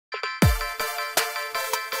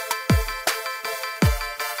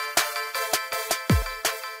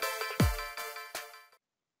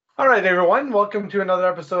All right, everyone. Welcome to another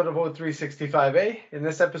episode of O365A. In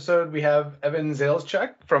this episode, we have Evan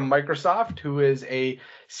Zaleschuk from Microsoft, who is a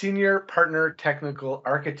senior partner technical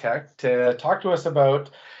architect, to talk to us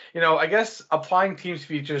about, I guess, applying Teams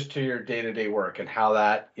features to your day-to-day work and how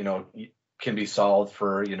that, can be solved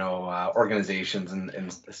for, organizations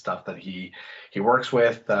and stuff that he works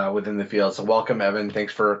with within the field. So welcome, Evan.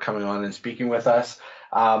 Thanks for coming on and speaking with us.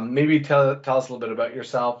 Maybe tell us a little bit about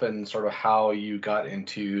yourself and sort of how you got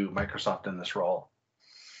into Microsoft in this role.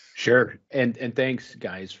 Sure, and thanks,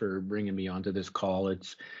 guys, for bringing me onto this call.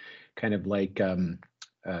 It's kind of like a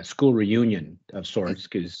school reunion of sorts,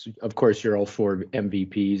 because of course you're all four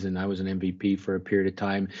MVPs, and I was an MVP for a period of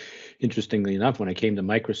time. Interestingly enough, when I came to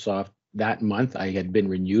Microsoft that month, I had been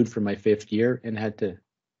renewed for my 5th year and had to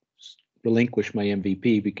relinquish my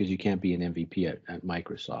MVP because you can't be an MVP at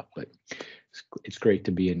Microsoft. But it's great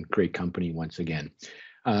to be in great company once again.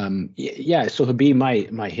 Yeah, so to be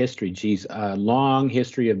my history, geez, a long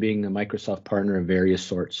history of being a Microsoft partner of various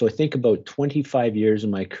sorts. So I think about 25 years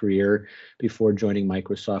of my career before joining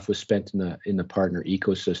Microsoft was spent in the partner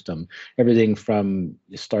ecosystem. Everything from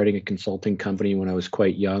starting a consulting company when I was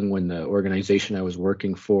quite young, when the organization I was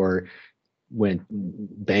working for went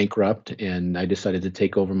bankrupt and I decided to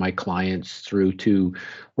take over my clients, through to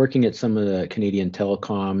working at some of the Canadian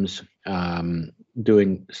telecoms,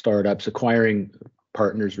 doing startups, acquiring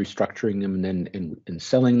partners, restructuring them, and then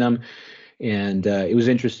selling them. And it was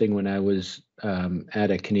interesting when I was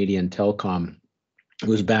at a Canadian telecom. It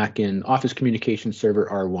was back in Office Communication Server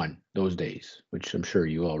R1 those days, which I'm sure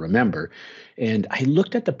you all remember. And I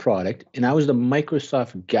looked at the product, and I was the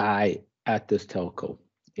Microsoft guy at this telco.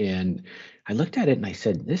 And I looked at it and I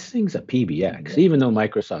said, this thing's a PBX, even though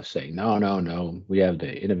Microsoft's saying, no, we have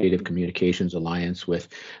the Innovative Communications Alliance with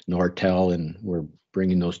Nortel, and we're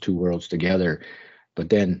bringing those two worlds together. But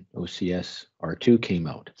then OCS R2 came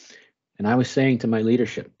out. And I was saying to my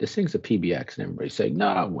leadership, this thing's a PBX. And everybody's saying,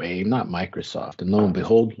 no way, not Microsoft. And lo and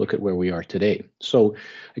behold, look at where we are today. So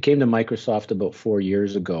I came to Microsoft about 4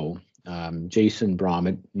 years ago. Jason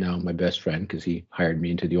Bromett, now my best friend, because he hired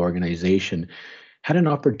me into the organization, had an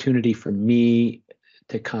opportunity for me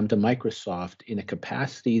to come to Microsoft in a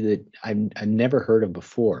capacity that I never heard of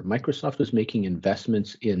before. Microsoft was making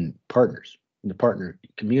investments in partners, in the partner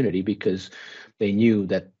community, because they knew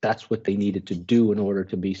that that's what they needed to do in order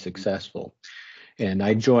to be successful. And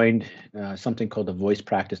I joined something called the Voice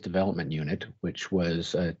Practice Development Unit, which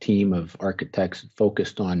was a team of architects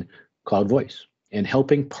focused on cloud voice and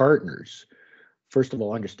helping partners, first of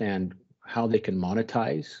all, understand how they can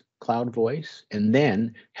monetize cloud voice, and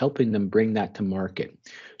then helping them bring that to market.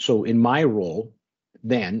 So in my role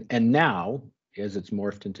then and now, as it's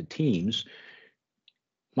morphed into Teams,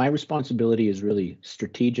 my responsibility is really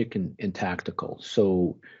strategic and tactical.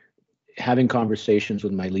 So having conversations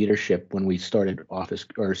with my leadership when we started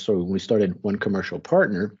when we started One Commercial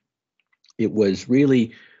Partner, it was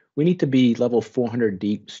really, we need to be level 400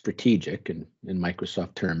 deep strategic, and in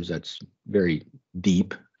Microsoft terms, that's very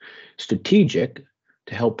deep strategic,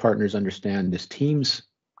 to help partners understand this Teams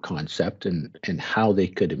concept and how they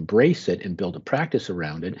could embrace it and build a practice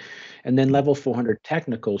around it. And then level 400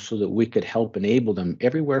 technical, so that we could help enable them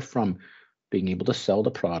everywhere from being able to sell the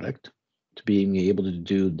product to being able to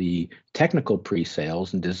do the technical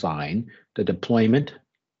pre-sales and design, the deployment,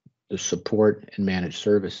 the support, and managed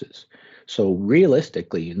services. So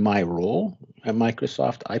realistically, in my role at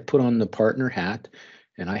Microsoft, I put on the partner hat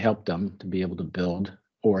and I help them to be able to build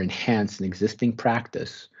or enhance an existing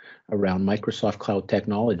practice around Microsoft cloud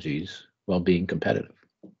technologies while being competitive.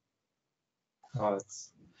 Oh,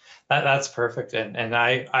 that's perfect. And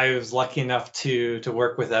I was lucky enough to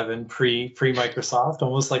work with Evan pre Microsoft,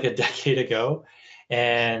 almost like a decade ago.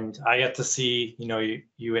 And I got to see,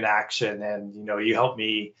 you in action, and, you helped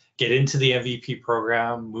me get into the MVP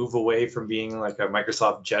program, move away from being like a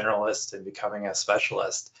Microsoft generalist and becoming a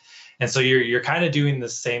specialist. And so you're kind of doing the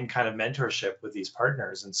same kind of mentorship with these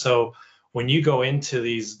partners. And so when you go into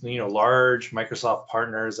these, large Microsoft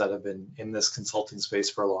partners that have been in this consulting space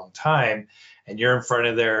for a long time, and you're in front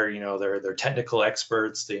of their technical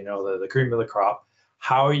experts, the cream of the crop,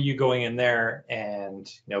 how are you going in there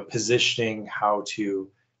and, positioning how to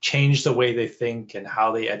change the way they think and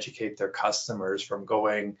how they educate their customers from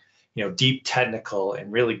going, deep technical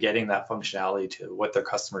and really getting that functionality to what their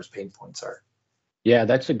customers' pain points are? Yeah,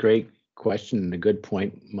 that's a great question and a good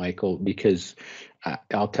point, Michael, because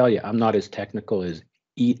I'll tell you, I'm not as technical as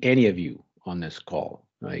any of you on this call.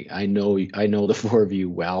 I know the four of you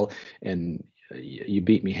well, and you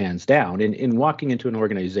beat me hands down. In walking into an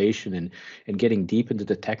organization and getting deep into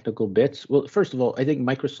the technical bits, well, first of all, I think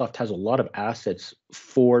Microsoft has a lot of assets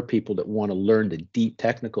for people that want to learn the deep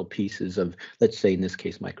technical pieces of, let's say in this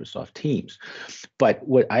case, Microsoft Teams. But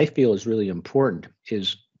what I feel is really important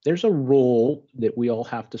is there's a role that we all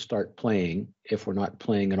have to start playing if we're not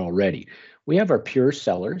playing it already. We have our pure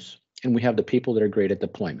sellers, and we have the people that are great at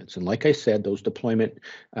deployments. And like I said, those deployment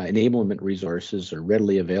enablement resources are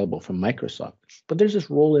readily available from Microsoft. But there's this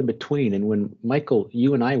role in between. And when Michael,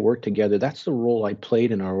 you and I worked together, that's the role I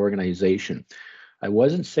played in our organization. I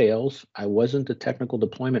wasn't sales. I wasn't a technical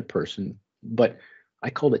deployment person, but I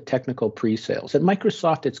called it technical pre-sales. At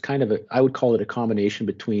Microsoft, it's kind of I would call it a combination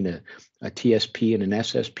between a TSP and an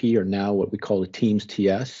SSP, or now what we call a Teams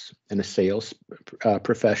TS and a sales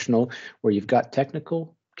professional, where you've got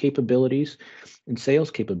technical capabilities and sales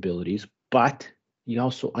capabilities, but you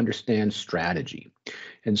also understand strategy.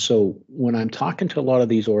 And so when I'm talking to a lot of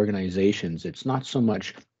these organizations, it's not so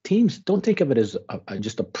much Teams, don't think of it as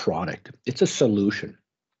just a product. It's a solution.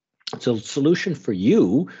 It's a solution for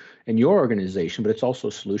you and your organization, but it's also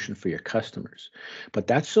a solution for your customers. But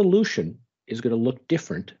that solution is going to look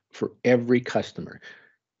different for every customer.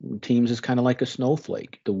 Teams is kind of like a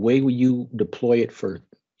snowflake. The way you deploy it for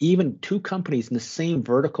even two companies in the same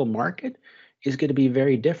vertical market is going to be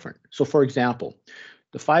very different. So for example,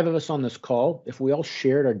 the 5 of us on this call, if we all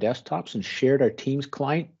shared our desktops and shared our Teams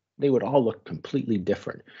client, they would all look completely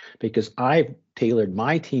different, because I've tailored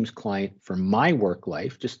my Teams client for my work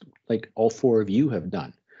life, just like all 4 of you have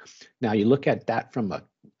done. Now you look at that from a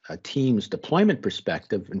Teams deployment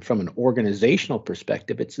perspective, and from an organizational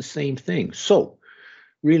perspective, it's the same thing. So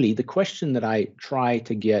really the question that I try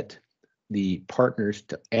to get the partners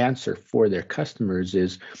to answer for their customers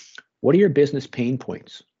is, what are your business pain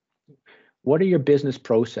points? What are your business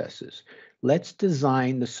processes? Let's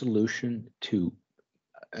design the solution to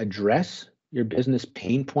address your business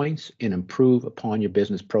pain points and improve upon your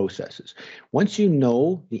business processes. Once you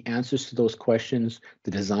know the answers to those questions,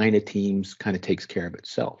 the design of Teams kind of takes care of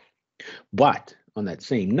itself. But on that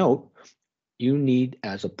same note, you need,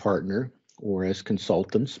 as a partner or as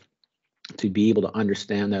consultants, to be able to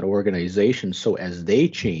understand that organization. So as they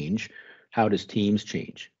change, how does Teams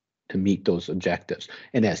change to meet those objectives?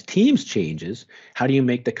 And as Teams changes, how do you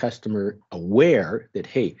make the customer aware that,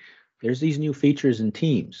 hey, there's these new features in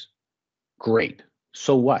Teams? Great.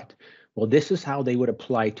 So what? Well, this is how they would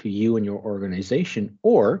apply to you and your organization,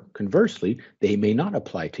 or conversely, they may not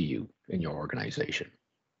apply to you and your organization.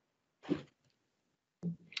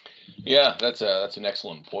 Yeah, that's an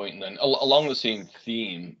excellent point. And then along the same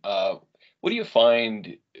theme, what do you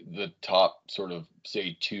find the top sort of,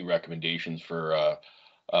 say, 2 recommendations for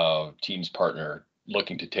Teams partner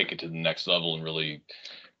looking to take it to the next level and really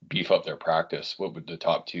beef up their practice? What would the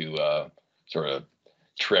top 2 sort of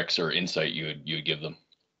tricks or insight you would give them?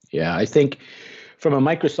 Yeah, I think from a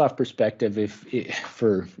Microsoft perspective,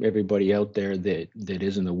 for everybody out there that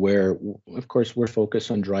isn't aware, of course, we're focused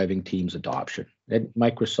on driving Teams adoption. At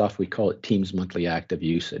Microsoft, we call it Teams monthly active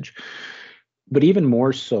usage. But even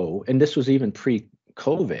more so, and this was even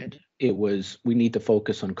pre-COVID, it was, we need to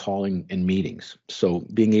focus on calling and meetings. So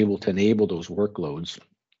being able to enable those workloads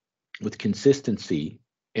with consistency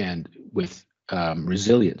and with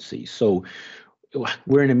resiliency. So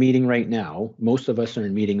we're in a meeting right now. Most of us are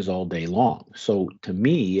in meetings all day long. So to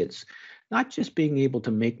me, it's not just being able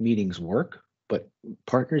to make meetings work, but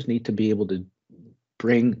partners need to be able to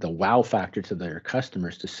bring the wow factor to their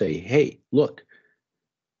customers to say, hey, look,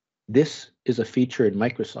 this is a feature in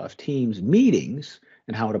Microsoft Teams meetings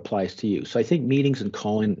and how it applies to you. So I think meetings and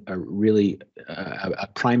calling are really a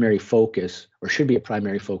primary focus, or should be a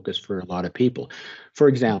primary focus for a lot of people. For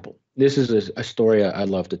example, this is a story I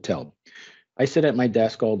love to tell. I sit at my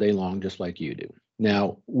desk all day long, just like you do.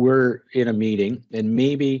 Now we're in a meeting and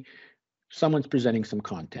maybe someone's presenting some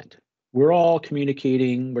content. We're all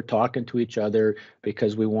communicating, we're talking to each other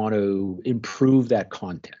because we want to improve that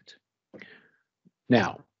content.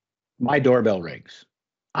 Now, my doorbell rings.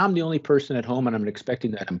 I'm the only person at home and I'm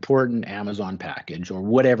expecting that important Amazon package or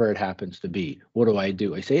whatever it happens to be. What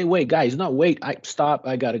do? I say, hey, wait, guys, no, wait, stop,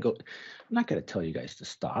 I gotta go. I'm not gonna tell you guys to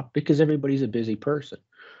stop because everybody's a busy person.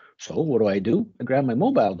 So what do? I grab my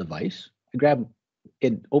mobile device, I grab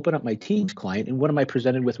and open up my Teams client, and what am I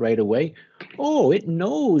presented with right away? Oh, it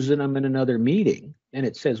knows that I'm in another meeting. And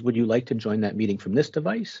it says, would you like to join that meeting from this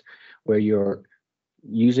device where you're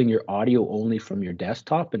using your audio only from your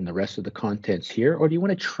desktop and the rest of the content's here? Or do you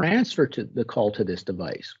want to transfer to the call to this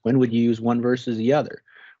device? When would you use one versus the other?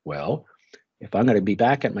 Well, if I'm going to be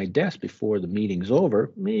back at my desk before the meeting's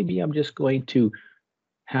over, maybe I'm just going to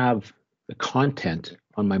have the content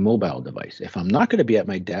on my mobile device. If I'm not going to be at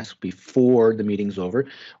my desk before the meeting's over,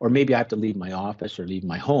 or maybe I have to leave my office or leave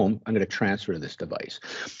my home, I'm going to transfer to this device.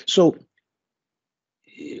 So,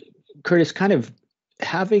 Curtis, kind of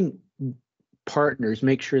having partners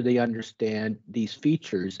make sure they understand these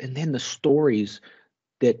features and then the stories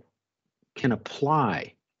that can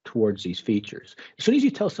apply towards these features. As soon as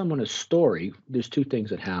you tell someone a story, there's two things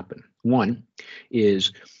that happen. One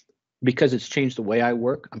is, because it's changed the way I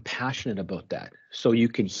work, I'm passionate about that. So you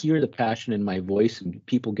can hear the passion in my voice and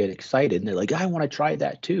people get excited and they're like, I want to try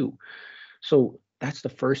that too. So that's the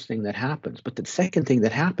first thing that happens. But the second thing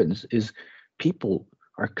that happens is people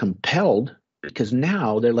are compelled, because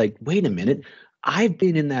now they're like, wait a minute, I've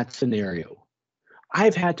been in that scenario.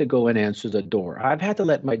 I've had to go and answer the door. I've had to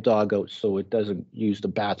let my dog out so it doesn't use the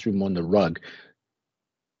bathroom on the rug.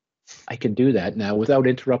 I can do that now without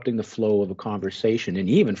interrupting the flow of a conversation. And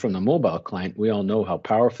even from the mobile client, we all know how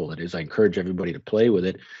powerful it is. I encourage everybody to play with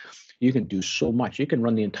it. You can do so much. You can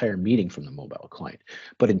run the entire meeting from the mobile client.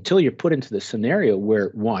 But until you're put into the scenario where,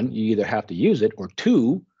 one, you either have to use it, or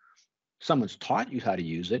two, someone's taught you how to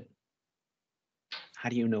use it, how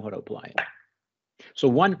do you know how to apply it? So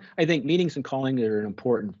one, I think meetings and calling are an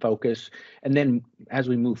important focus. And then as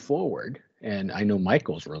we move forward, and I know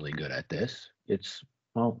Michael's really good at this, it's,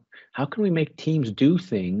 well, how can we make Teams do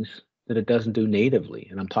things that it doesn't do natively?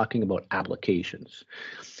 And I'm talking about applications.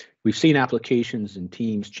 We've seen applications in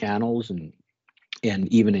Teams channels and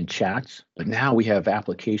even in chats, but now we have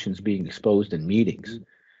applications being exposed in meetings.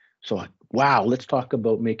 So, wow, let's talk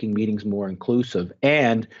about making meetings more inclusive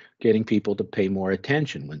and getting people to pay more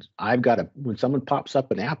attention. When someone pops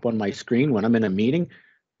up an app on my screen when I'm in a meeting,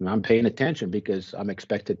 I'm paying attention because I'm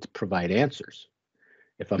expected to provide answers.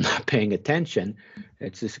 If I'm not paying attention,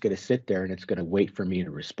 it's just going to sit there and it's going to wait for me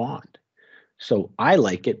to respond. So I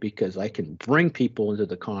like it because I can bring people into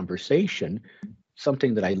the conversation,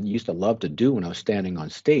 something that I used to love to do when I was standing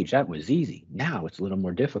on stage. That was easy. Now it's a little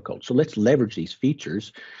more difficult. So let's leverage these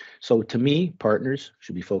features. So to me, partners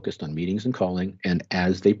should be focused on meetings and calling. And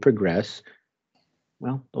as they progress,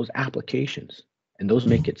 well, those applications, and those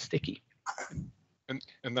make it sticky.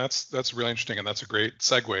 And that's really interesting, and that's a great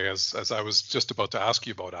segue as I was just about to ask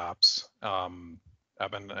you about apps,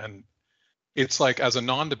 Evan. And it's like, as a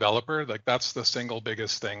non-developer, like that's the single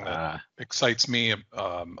biggest thing that excites me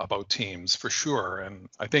about Teams for sure. And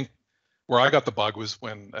I think where I got the bug was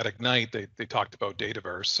when at Ignite they talked about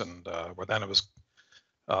Dataverse, and where then it was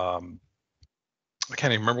I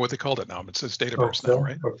can't even remember what they called it now, but it says Dataverse now,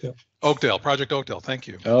 right? Oakdale, Project Oakdale. Thank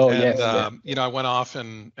you. Oh, and, yes. You know, I went off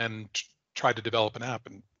and tried to develop an app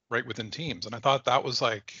and right within Teams. And I thought that was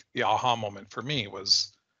like the aha moment for me.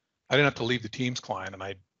 Was I didn't have to leave the Teams client, and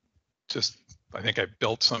I think I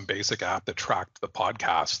built some basic app that tracked the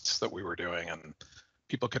podcasts that we were doing, and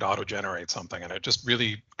people could auto-generate something. And it just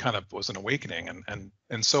really kind of was an awakening.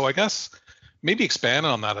 And so I guess maybe expand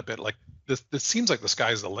on that a bit. Like this seems like the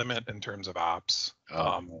sky's the limit in terms of apps.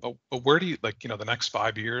 But where do you, like, you know, the next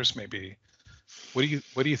 5 years, maybe, what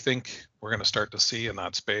do you think we're going to start to see in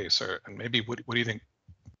that space? And maybe what do you think,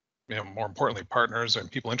 you know, more importantly, partners and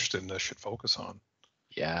people interested in this should focus on?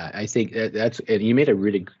 Yeah, I think and you made a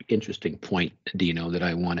really interesting point, Dino, that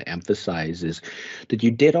I want to emphasize, is that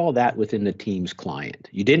you did all that within the Teams client.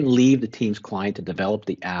 You didn't leave the Teams client to develop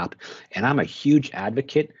the app. And I'm a huge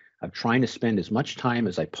advocate of trying to spend as much time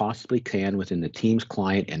as I possibly can within the Teams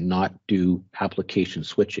client and not do application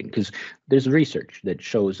switching, because there's research that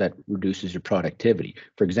shows that reduces your productivity.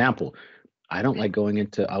 For example, I don't like going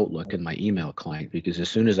into Outlook in my email client, because as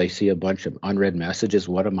soon as I see a bunch of unread messages,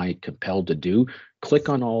 what am I compelled to do? Click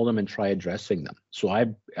on all of them and try addressing them. So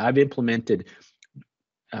I've implemented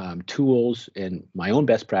tools and my own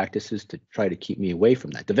best practices to try to keep me away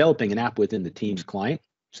from that. Developing an app within the Teams client,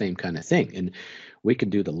 same kind of thing. And we can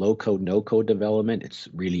do the low code, no code development. It's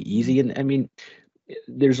really easy. And I mean,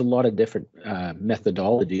 there's a lot of different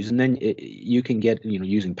methodologies, and then you can get, you know,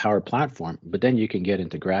 using Power Platform, but then you can get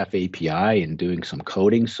into Graph API and doing some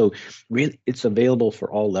coding. So really, it's available for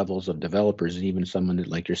all levels of developers, and even someone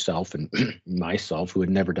like yourself and myself who had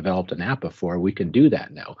never developed an app before, we can do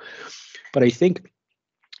that now. But I think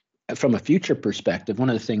from a future perspective, one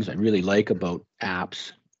of the things I really like about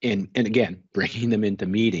apps, and again, bringing them into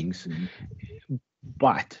meetings,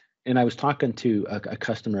 and I was talking to a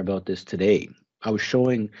customer about this today. I was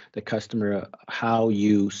showing the customer how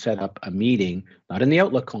you set up a meeting, not in the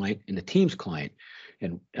Outlook client, in the Teams client.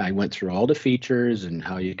 And I went through all the features and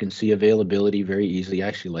how you can see availability very easily. I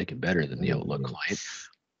actually like it better than the Outlook client.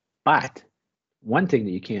 But one thing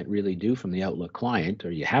that you can't really do from the Outlook client,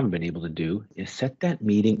 or you haven't been able to do, is set that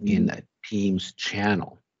meeting in a Teams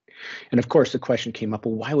channel. And of course, the question came up,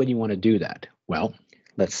 well, why would you want to do that? Well,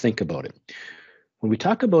 Let's think about it. When we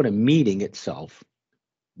talk about a meeting itself,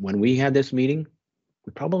 when we had this meeting,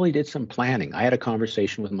 we probably did some planning. I had a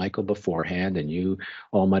conversation with Michael beforehand, and you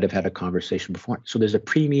all might have had a conversation before. So there's a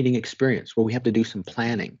pre-meeting experience where we have to do some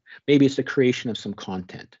planning. Maybe it's the creation of some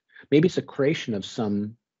content. Maybe it's a creation of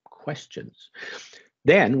some questions.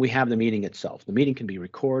 Then we have the meeting itself. The meeting can be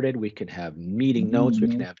recorded. We can have meeting notes. We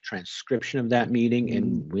can have transcription of that meeting,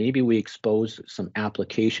 and maybe we expose some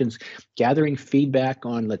applications, gathering feedback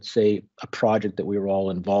on, let's say, a project that we were all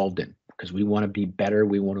involved in, because we want to be better.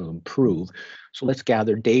 We want to improve. So let's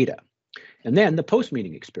gather data. And then the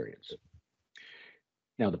post-meeting experience.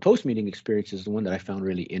 Now, the post-meeting experience is the one that I found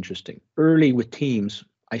really interesting. Early with Teams,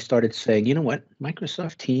 I started saying, you know what?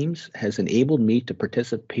 Microsoft Teams has enabled me to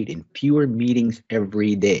participate in fewer meetings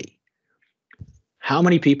every day. How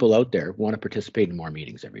many people out there want to participate in more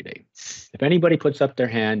meetings every day? If anybody puts up their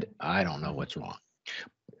hand, I don't know what's wrong.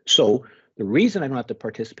 So the reason I don't have to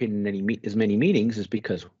participate in as many meetings is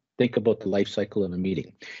because think about the life cycle of a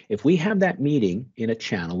meeting. If we have that meeting in a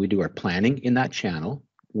channel, we do our planning in that channel.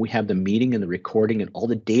 We have the meeting and the recording and all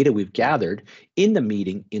the data we've gathered in the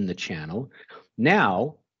meeting in the channel.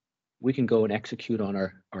 Now we can go and execute on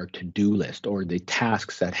our to-do list or the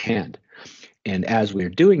tasks at hand. And as we're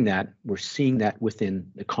doing that, we're seeing that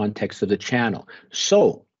within the context of the channel.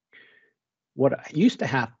 So what used to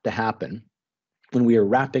have to happen when we were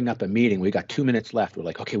wrapping up a meeting, we got 2 minutes left. We're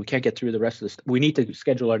like, okay, we can't get through the rest of this. We need to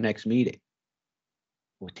schedule our next meeting.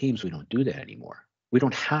 With Teams, we don't do that anymore. We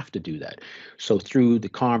don't have to do that. So through the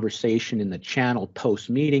conversation in the channel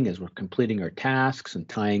post-meeting, as we're completing our tasks and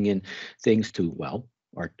tying in things to, well,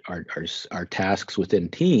 our tasks within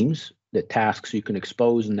Teams, the tasks you can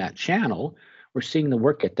expose in that channel, we're seeing the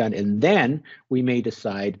work get done. And then we may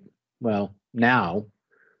decide, well, now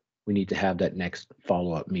we need to have that next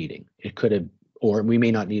follow-up meeting. It could have, or we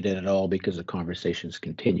may not need it at all because the conversations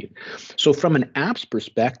continue. So from an apps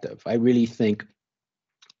perspective, I really think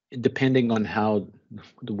depending on how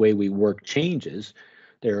the way we work changes,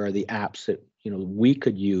 there are the apps that we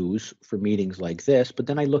could use for meetings like this. But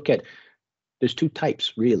then I look at, there's two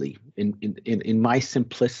types really. In my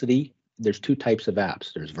simplicity, there's two types of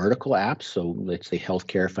apps. There's vertical apps, so let's say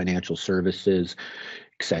healthcare, financial services,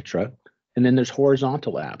 etc. And then there's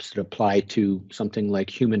horizontal apps that apply to something like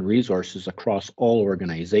human resources across all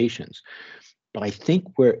organizations. But I think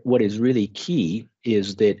what is really key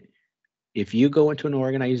is that if you go into an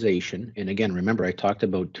organization, and again, remember I talked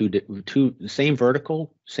about two same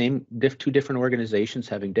vertical, two different organizations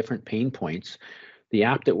having different pain points. The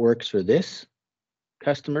app that works for this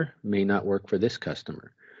customer may not work for this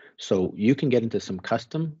customer. So you can get into some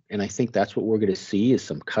custom, and I think that's what we're going to see is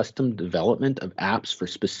some custom development of apps for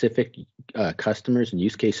specific customers and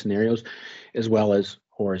use case scenarios, as well as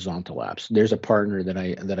horizontal apps. There's a partner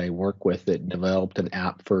that I work with that developed an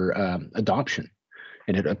app for adoption,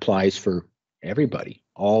 and it applies for everybody,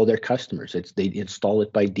 all their customers. They install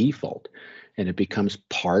it by default, and it becomes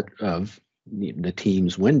part of the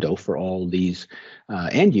Teams window for all these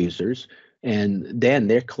end users. And then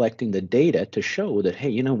they're collecting the data to show that, hey,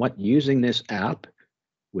 you know what, using this app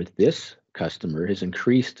with this customer has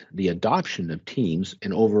increased the adoption of Teams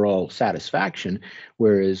and overall satisfaction,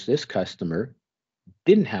 whereas this customer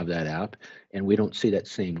didn't have that app, and we don't see that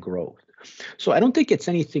same growth. So I don't think it's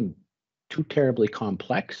anything too terribly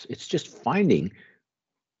complex. It's just finding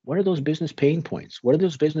what are those business pain points? What are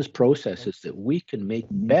those business processes that we can make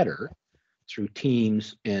better through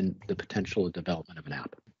Teams and the potential development of an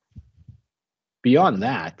app? Beyond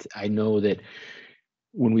that, I know that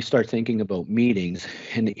when we start thinking about meetings,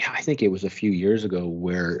 and I think it was a few years ago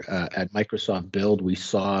where at Microsoft Build, we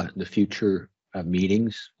saw the future of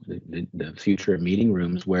meetings, the future of meeting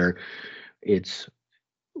rooms where it's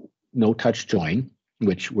no touch join,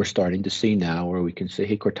 which we're starting to see now, where we can say,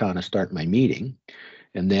 hey, Cortana, start my meeting.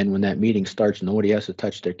 And then when that meeting starts, nobody has to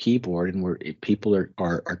touch their keyboard, and people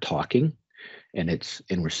are talking, and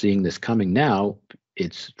we're seeing this coming now.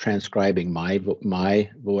 It's transcribing my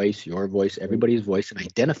voice, your voice, everybody's voice, and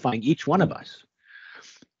identifying each one of us.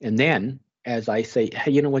 And then as I say,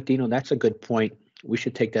 hey, you know what, Dino, that's a good point. We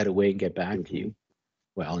should take that away and get back to you.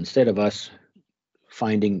 Well, instead of us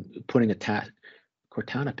putting a task,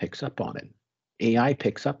 Cortana picks up on it. AI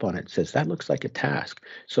picks up on it, says that looks like a task.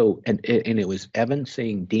 So, and it was Evan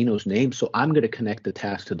saying Dino's name. So I'm going to connect the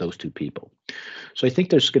task to those two people. So I think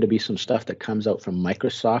there's going to be some stuff that comes out from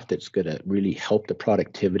Microsoft that's going to really help the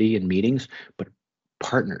productivity in meetings, but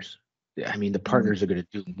partners, I mean, the partners are going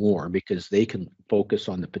to do more because they can focus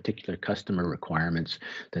on the particular customer requirements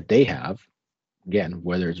that they have. Again,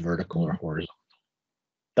 whether it's vertical or horizontal.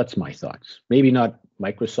 That's my thoughts. Maybe not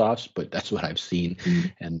Microsoft's, but that's what I've seen.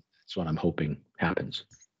 And that's what I'm hoping happens.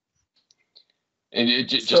 And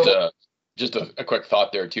just a quick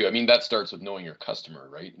thought there too. I mean, that starts with knowing your customer,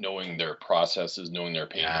 right? Knowing their processes, knowing their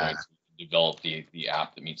pain points, develop the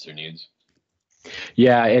app that meets their needs.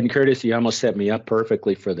 Yeah, and Curtis, you almost set me up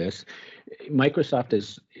perfectly for this. Microsoft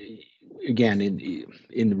is, again,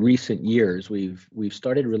 in recent years, we've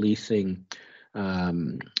started releasing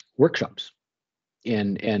workshops.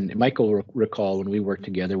 And Michael will recall when we worked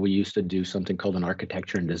together, we used to do something called an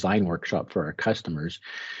architecture and design workshop for our customers,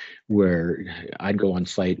 where I'd go on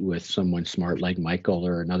site with someone smart like Michael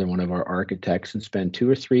or another one of our architects and spend 2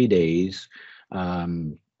 or 3 days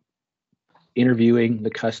interviewing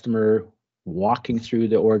the customer, walking through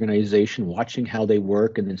the organization, watching how they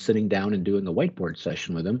work, and then sitting down and doing a whiteboard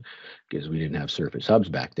session with them, because we didn't have Surface Hubs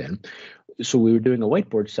back then. So we were doing a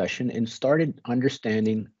whiteboard session and started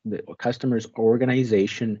understanding the customer's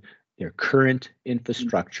organization, their current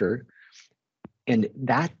infrastructure. And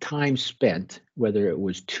that time spent, whether it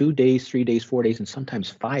was 2 days, 3 days, 4 days, and sometimes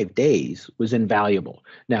 5 days, was invaluable.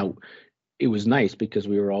 Now, it was nice because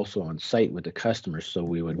we were also on site with the customers. So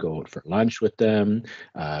we would go out for lunch with them.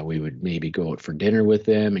 We would maybe go out for dinner with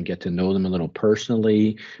them and get to know them a little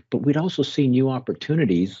personally. But we'd also see new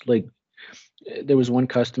opportunities. Like there was one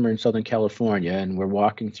customer in Southern California, and we're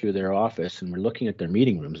walking through their office and we're looking at their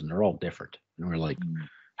meeting rooms, and they're all different. And we're like,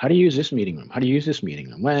 how do you use this meeting room? How do you use this meeting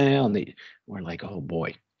room? Well, and we're like, oh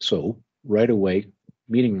boy. So right away,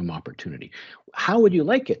 meeting room opportunity. How would you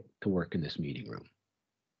like it to work in this meeting room?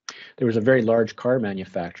 There was a very large car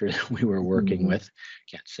manufacturer that we were working with.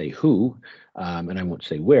 Can't say who, and I won't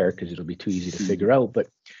say where because it'll be too easy to figure out. But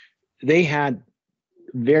they had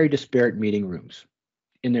very disparate meeting rooms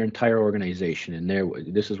in their entire organization. And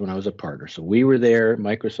this is when I was a partner. So we were there,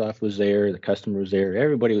 Microsoft was there, the customer was there.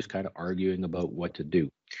 Everybody was kind of arguing about what to do.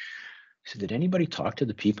 I said, did anybody talk to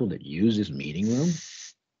the people that use this meeting room?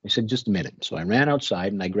 I said, just a minute. So I ran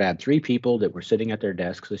outside and I grabbed 3 people that were sitting at their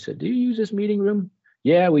desks. I said, do you use this meeting room?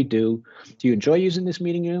 Yeah, we do. Do you enjoy using this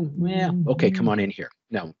meeting room? Well, okay, come on in here.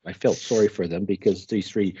 Now, I felt sorry for them because these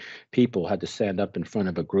 3 people had to stand up in front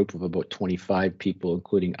of a group of about 25 people,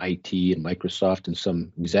 including IT and Microsoft and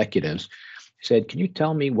some executives. I said, can you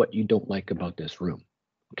tell me what you don't like about this room?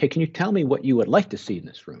 Okay, can you tell me what you would like to see in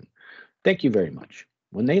this room? Thank you very much.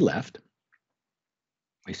 When they left,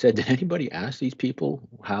 I said, did anybody ask these people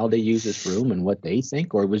how they use this room and what they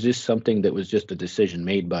think? Or was this something that was just a decision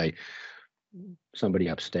made by somebody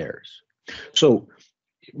upstairs? So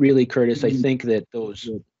really, Curtis, I think that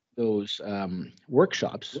those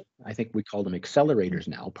workshops, I think we call them accelerators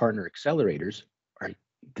now, partner accelerators, are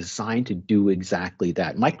designed to do exactly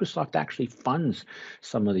that. Microsoft actually funds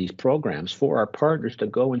some of these programs for our partners to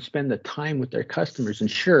go and spend the time with their customers.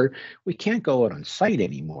 And sure, we can't go out on site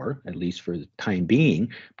anymore, at least for the time being,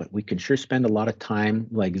 but we can sure spend a lot of time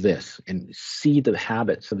like this and see the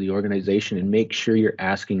habits of the organization and make sure you're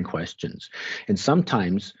asking questions. And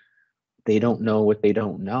sometimes they don't know what they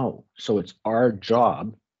don't know. So it's our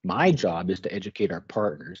job, my job is to educate our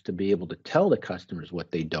partners to be able to tell the customers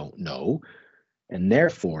what they don't know, and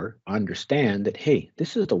therefore understand that, hey,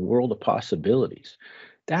 this is the world of possibilities.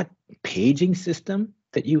 That paging system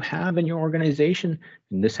that you have in your organization,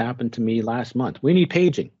 and this happened to me last month, we need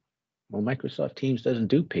paging. Well, Microsoft Teams doesn't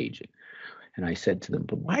do paging. And I said to them,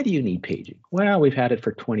 but why do you need paging? Well, we've had it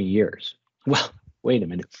for 20 years. Well, wait a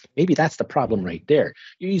minute, maybe that's the problem right there.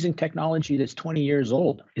 You're using technology that's 20 years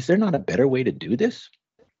old. Is there not a better way to do this?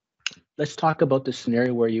 Let's talk about the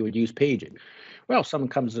scenario where you would use paging. Well, someone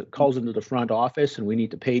calls into the front office and we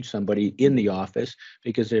need to page somebody in the office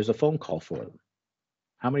because there's a phone call for them.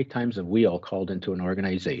 How many times have we all called into an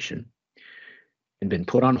organization and been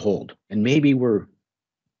put on hold? And maybe we're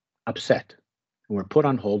upset and we're put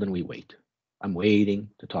on hold and we wait. I'm waiting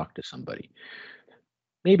to talk to somebody.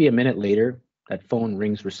 Maybe a minute later, that phone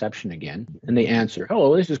rings reception again and they answer,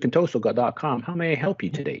 hello, this is Contoso.com. How may I help you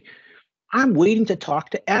today? I'm waiting to talk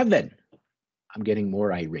to Evan. I'm getting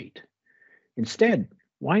more irate. Instead,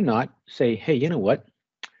 why not say, hey, you know what?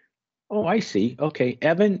 Oh, I see. Okay,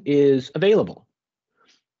 Evan is available.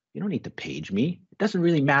 You don't need to page me. It doesn't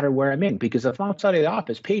really matter where I'm in because if I'm outside of the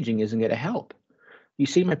office, paging isn't going to help. You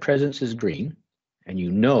see my presence is green and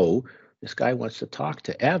you know this guy wants to talk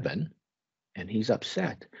to Evan and he's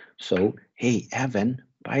upset. So, hey, Evan,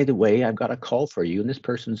 by the way, I've got a call for you and this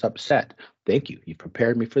person's upset. Thank you. You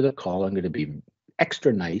prepared me for the call. I'm going to be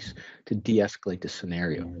extra nice to de-escalate the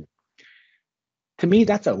scenario. To me,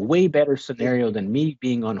 that's a way better scenario than me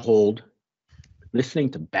being on hold,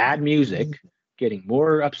 listening to bad music, getting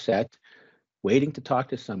more upset, waiting to talk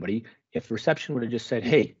to somebody. If reception would have just said,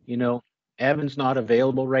 hey, you know, Evan's not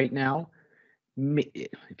available right now,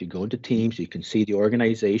 if you go into Teams, you can see the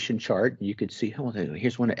organization chart. You could see, oh,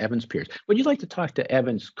 here's one of Evan's peers. Would you like to talk to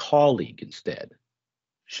Evan's colleague instead?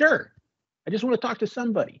 Sure. I just want to talk to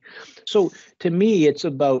somebody. So to me, it's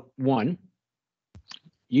about, one,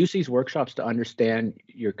 use these workshops to understand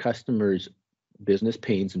your customers' business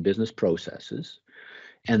pains and business processes,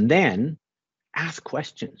 and then ask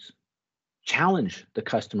questions. Challenge the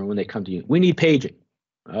customer when they come to you. We need paging.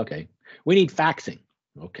 Okay. We need faxing.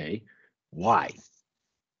 Okay. Why?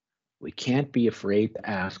 We can't be afraid to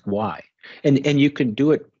ask why. And you can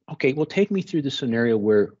do it. Okay, well, take me through the scenario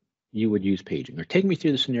where you would use paging, or take me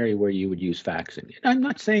through the scenario where you would use faxing. And I'm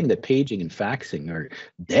not saying that paging and faxing are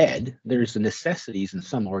dead. There's the necessities in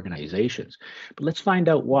some organizations, but let's find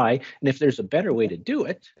out why. And if there's a better way to do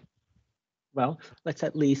it, well, let's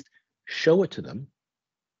at least show it to them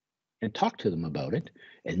and talk to them about it.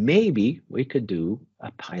 And maybe we could do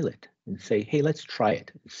a pilot and say, hey, let's try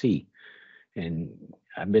it and see. And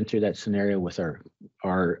I've been through that scenario with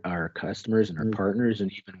our customers and our partners,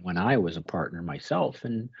 and even when I was a partner myself,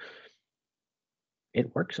 and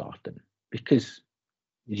it works often because,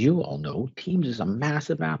 as you all know, Teams is a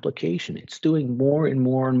massive application. It's doing more and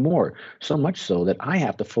more and more, so much so that I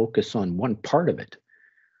have to focus on one part of it.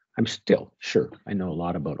 I'm still sure I know a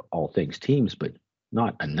lot about all things Teams, but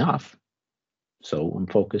not enough. So I'm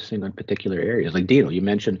focusing on particular areas. Like Dino, you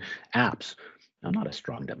mentioned apps. I'm not a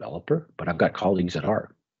strong developer, but I've got colleagues that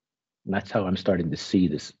are. And that's how I'm starting to see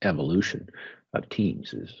this evolution of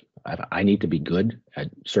Teams. Is I need to be good at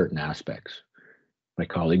certain aspects. My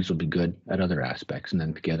colleagues will be good at other aspects. And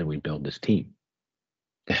then together we build this team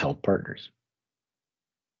to help partners.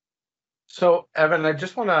 So, Evan, I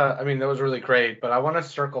just want to, I mean, that was really great, but I want to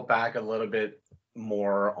circle back a little bit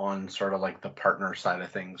more on sort of like the partner side of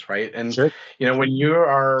things, right? And, Sure. you know, when you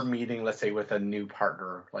are meeting, let's say, with a new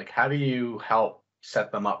partner, like how do you help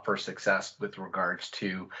set them up for success with regards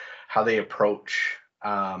to how they approach,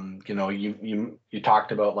 you know, you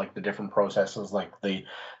talked about like the different processes, like the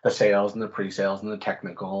sales and the pre-sales and the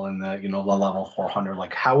technical and the, you know, the level 400,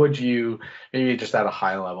 like how would you, maybe just at a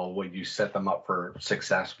high level, would you set them up for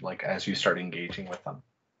success, like as you start engaging with them?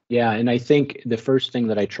 Yeah, and I think the first thing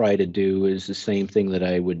that I try to do is the same thing that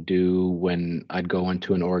I would do when I'd go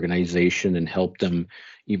into an organization and help them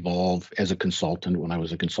evolve as a consultant, when I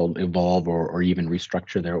was a consultant, evolve or even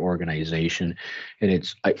restructure their organization.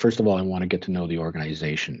 And first of all, I want to get to know the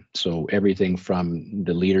organization. So everything from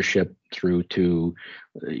the leadership through to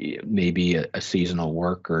maybe a seasonal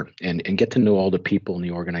worker, and get to know all the people in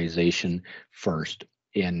the organization first,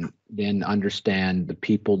 and then understand the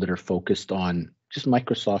people that are focused on just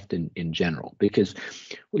Microsoft in general, because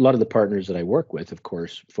a lot of the partners that I work with, of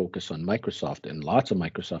course, focus on Microsoft and lots of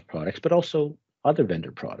Microsoft products, but also other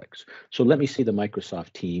vendor products. So let me see the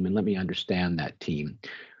Microsoft team and let me understand that team.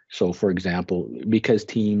 So for example, because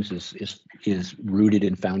Teams is rooted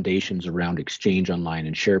in foundations around Exchange Online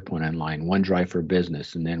and SharePoint Online, OneDrive for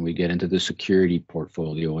Business, and then we get into the security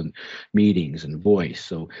portfolio and meetings and voice.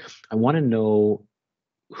 So I want to know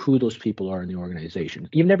who those people are in the organization.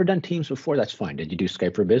 You've never done Teams before, that's fine. Did you do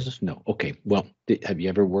Skype for Business? No. Okay, well, have you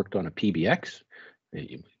ever worked on a PBX?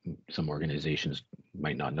 Some organizations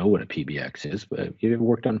might not know what a PBX is, but have you ever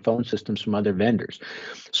worked on phone systems from other vendors?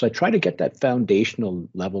 So I try to get that foundational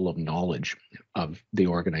level of knowledge of the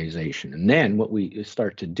organization. And then what we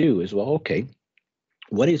start to do is, well, okay,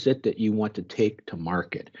 what is it that you want to take to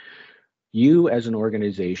market? You as an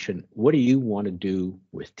organization, what do you want to do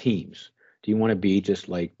with Teams? Do you want to be just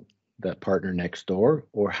like the partner next door,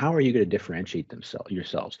 or how are you going to differentiate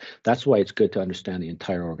yourselves? That's why it's good to understand the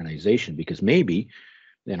entire organization, because maybe,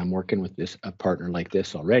 and I'm working with a partner like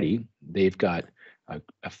this already, they've got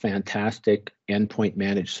a fantastic endpoint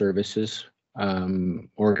managed services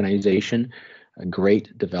organization, a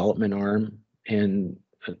great development arm, and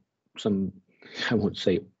some, I won't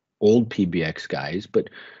say old PBX guys, but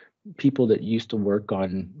people that used to work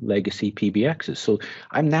on legacy PBXs. So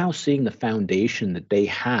I'm now seeing the foundation that they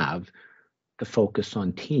have to focus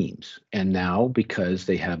on Teams. And now, because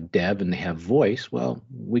they have dev and they have voice, well,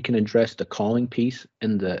 we can address the calling piece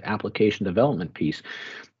and the application development piece.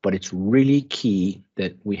 But it's really key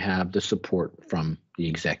that we have the support from the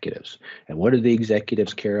executives. And what do the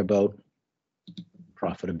executives care about?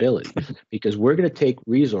 Profitability. Because we're going to take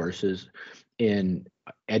resources and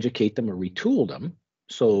educate them or retool them.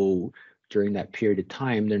 So during that period of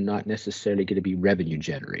time, they're not necessarily going to be revenue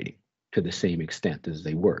generating to the same extent as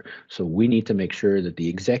they were. So we need to make sure that the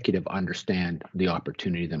executive understand the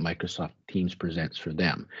opportunity that Microsoft Teams presents for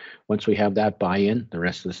them. Once we have that buy-in, the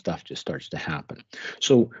rest of the stuff just starts to happen.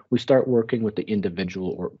 So we start working with the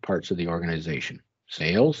individual parts of the organization.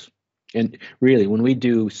 Sales, And really, when we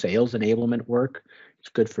do sales enablement work, it's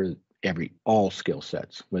good for all skill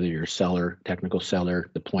sets, whether you're a seller, technical seller,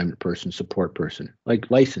 deployment person, support person, like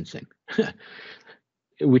licensing.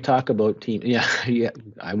 We talk about team. Yeah, yeah.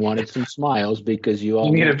 I wanted some smiles because you all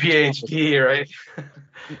You need know a PhD, right?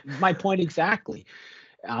 my point exactly.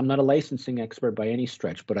 I'm not a licensing expert by any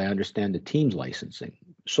stretch, but I understand the team's licensing.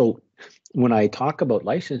 So when I talk about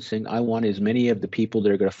licensing, I want as many of the people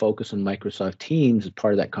that are going to focus on Microsoft Teams as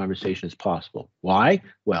part of that conversation as possible. Why?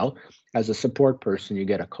 Well, as a support person, you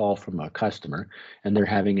get a call from a customer and they're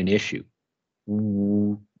having an issue.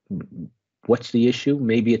 What's the issue?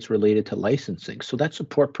 Maybe it's related to licensing. So that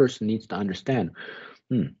support person needs to understand,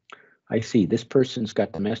 I see this person's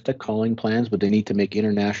got domestic calling plans, but they need to make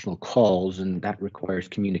international calls, and that requires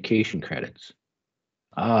communication credits.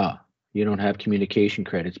 Ah, you don't have communication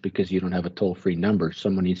credits because you don't have a toll-free number.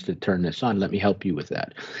 Someone needs to turn this on. Let me help you with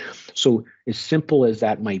that. So as simple as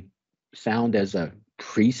that might sound as a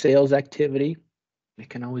pre-sales activity, it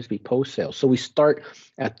can always be post-sales. So we start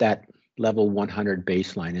at that level 100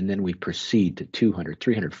 baseline, and then we proceed to 200,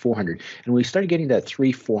 300, 400. And we start getting that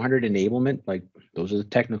 400 enablement, like those are the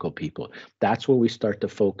technical people. That's where we start to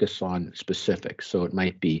focus on specifics. So it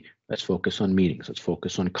might be, let's focus on meetings. Let's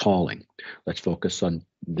focus on calling. Let's focus on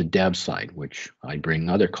the dev side, which I bring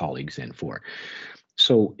other colleagues in for.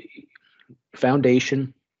 So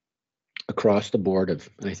foundation across the board of,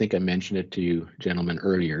 and I think I mentioned it to you gentlemen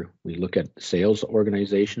earlier, we look at the sales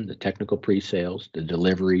organization, the technical pre-sales, the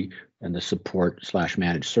delivery, and the support /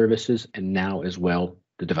 managed services, and now as well,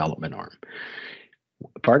 the development arm.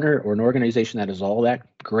 A partner or an organization that is all that,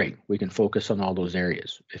 great. We can focus on all those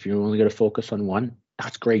areas. If you're only going to focus on one,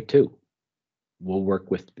 that's great too. We'll work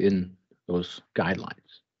within those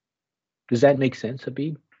guidelines. Does that make sense,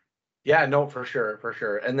 Habib? Yeah, no, for sure, for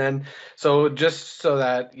sure. And then, so just so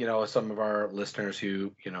that, some of our listeners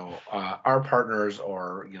who, are partners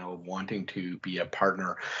or, wanting to be a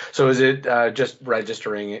partner. So is it just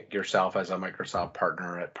registering it yourself as a Microsoft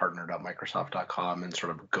partner at partner.microsoft.com and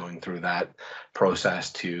sort of going through that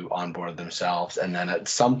process to onboard themselves? And then at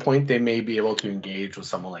some point they may be able to engage with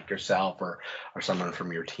someone like yourself or someone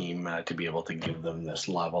from your team to be able to give them this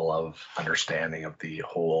level of understanding of the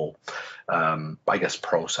whole, I guess,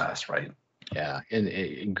 process, right? Yeah, and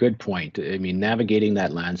a good point. I mean, navigating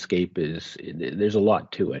that landscape there's a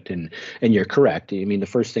lot to it, and you're correct. I mean, the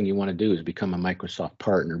first thing you want to do is become a Microsoft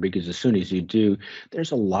partner, because as soon as you do,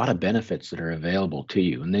 there's a lot of benefits that are available to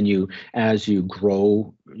you. And then as you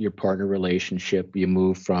grow your partner relationship, you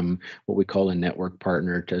move from what we call a network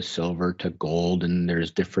partner to silver to gold, and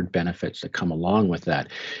there's different benefits that come along with that.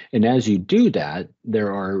 And as you do that,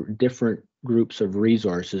 there are different groups of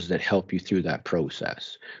resources that help you through that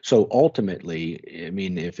process. So ultimately, I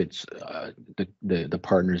mean, if it's the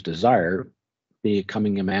partner's desire,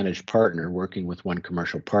 becoming a managed partner, working with one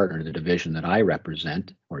commercial partner, the division that I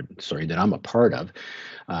represent, that I'm a part of,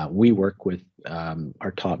 we work with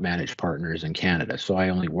our top managed partners in Canada. So I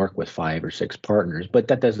only work with 5 or 6 partners, but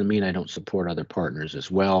that doesn't mean I don't support other partners as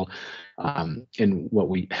well. And what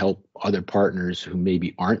we help other partners who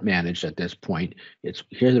maybe aren't managed at this point,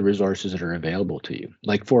 here are the resources that are available to you.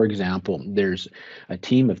 Like, for example, there's a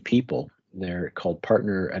team of people, they're called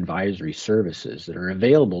Partner Advisory Services, that are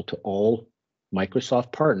available to all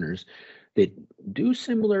Microsoft partners that do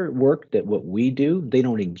similar work that what we do. They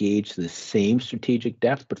don't engage the same strategic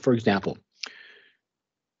depth, but for example,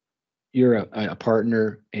 you're a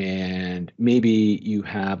partner and maybe you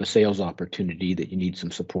have a sales opportunity that you need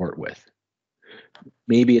some support with.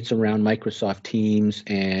 Maybe it's around Microsoft Teams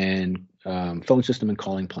and phone system and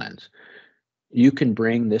calling plans. You can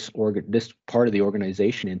bring this part of the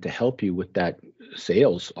organization in to help you with that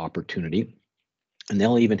sales opportunity, and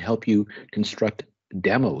they'll even help you construct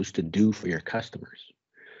demos to do for your customers.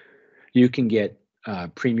 You can get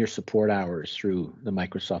premier support hours through the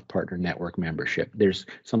Microsoft Partner Network membership. There's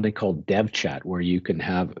something called Dev Chat, where you can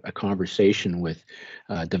have a conversation with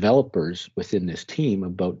developers within this team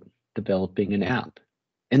about developing an app.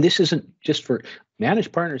 And this isn't just for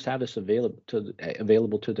managed partners, have this available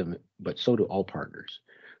to them, but so do all partners.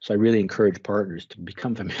 So I really encourage partners to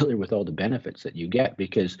become familiar with all the benefits that you get,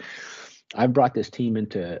 because I've brought this team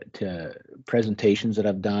into presentations that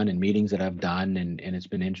I've done and meetings that I've done, and it's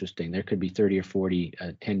been interesting. There could be 30 or 40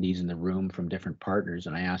 attendees in the room from different partners,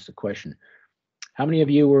 and I asked the question, how many of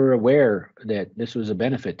you were aware that this was a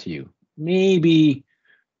benefit to you? Maybe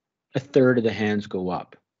a third of the hands go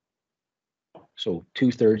up. So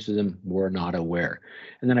 2/3 of them were not aware.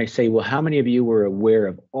 And then I say, well, how many of you were aware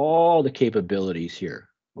of all the capabilities here?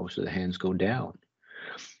 Most of the hands go down.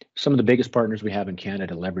 some of the biggest partners we have in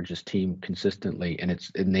Canada leverage this team consistently,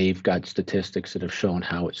 and they've got statistics that have shown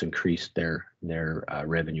how it's increased their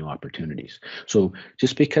revenue opportunities. So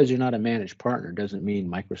just because you're not a managed partner doesn't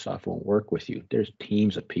mean Microsoft won't work with you. There's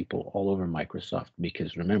teams of people all over Microsoft,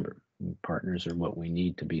 because remember, partners are what we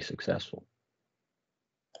need to be successful.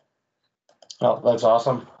 Well, that's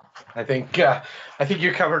awesome. I think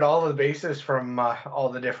you covered all of the bases from all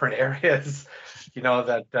the different areas,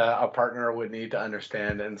 that a partner would need to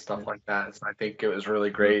understand and stuff like that. So I think it was really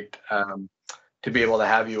great to be able to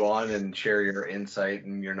have you on and share your insight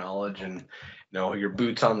and your knowledge and your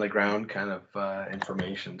boots on the ground kind of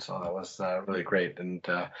information. So that was really great. And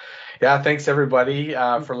yeah, thanks everybody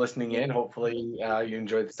for listening in. Hopefully you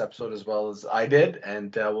enjoyed this episode as well as I did,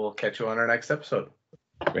 and we'll catch you on our next episode.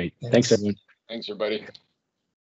 Great. Thanks everyone. Thanks, everybody.